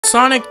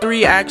Sonic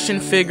 3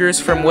 action figures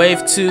from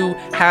Wave 2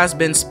 has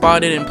been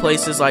spotted in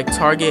places like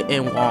Target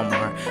and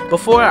Walmart.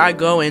 Before I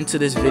go into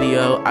this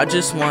video, I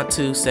just want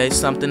to say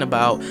something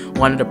about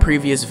one of the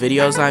previous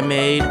videos I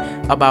made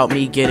about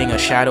me getting a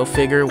shadow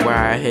figure where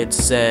I had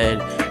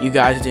said you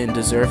guys didn't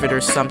deserve it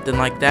or something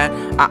like that.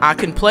 I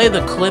can play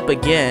the clip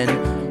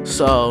again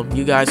so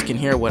you guys can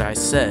hear what I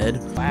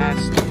said.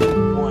 Last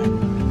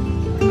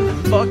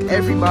one. Fuck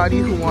everybody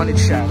who wanted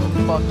shadow.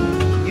 Fuck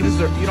you.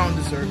 You don't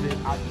deserve it.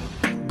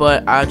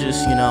 But I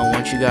just,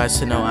 want you guys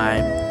to know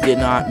I did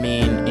not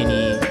mean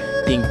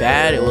anything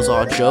bad. It was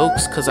all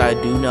jokes, because I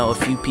do know a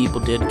few people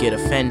did get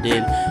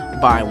offended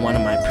by one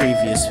of my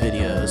previous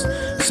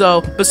videos.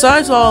 So,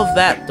 besides all of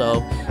that,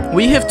 though,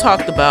 we have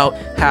talked about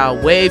how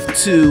Wave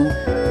 2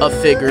 of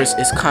figures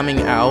is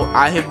coming out.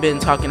 I have been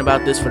talking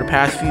about this for the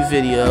past few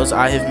videos.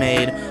 I have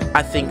made,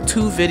 I think,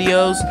 2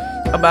 videos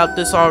about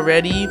this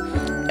already.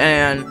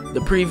 And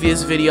the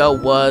previous video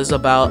was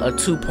about a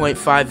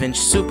 2.5-inch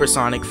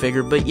supersonic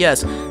figure, but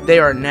yes, they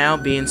are now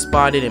being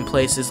spotted in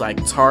places like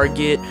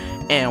Target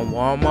and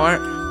Walmart.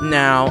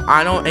 Now,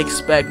 I don't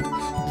expect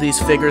these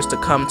figures to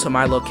come to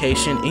my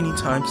location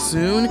anytime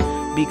soon,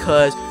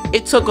 because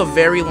it took a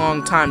very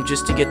long time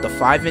just to get the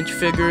 5-inch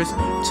figures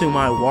to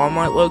my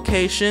Walmart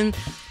location.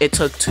 It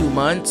took 2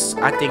 months,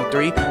 I think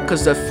 3,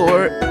 because the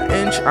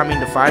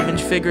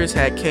 5-inch figures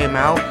had came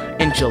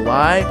out in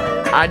July.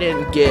 I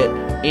didn't get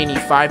any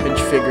 5-inch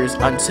figures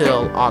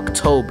until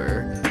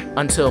October,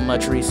 until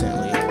much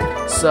recently.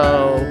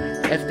 So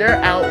if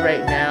they're out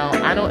right now,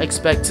 I don't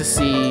expect to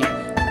see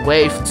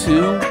Wave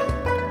 2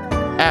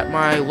 at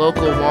my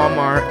local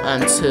Walmart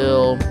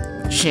until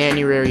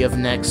January of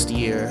next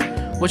year,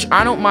 which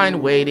I don't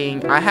mind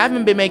waiting. I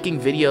haven't been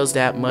making videos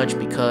that much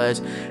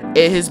because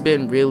it has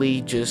been really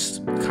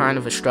just kind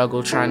of a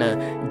struggle trying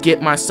to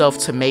get myself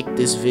to make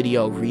this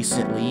video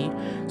recently.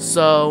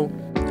 So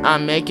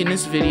I'm making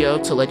this video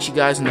to let you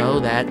guys know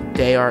that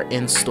they are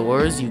in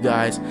stores. You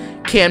guys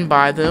can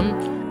buy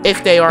them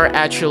if they are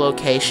at your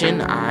location.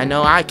 I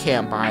know I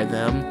can't buy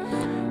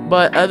them.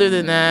 But other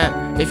than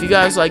that, if you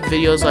guys like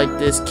videos like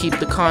this, keep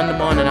the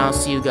condom on, and I'll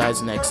see you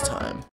guys next time.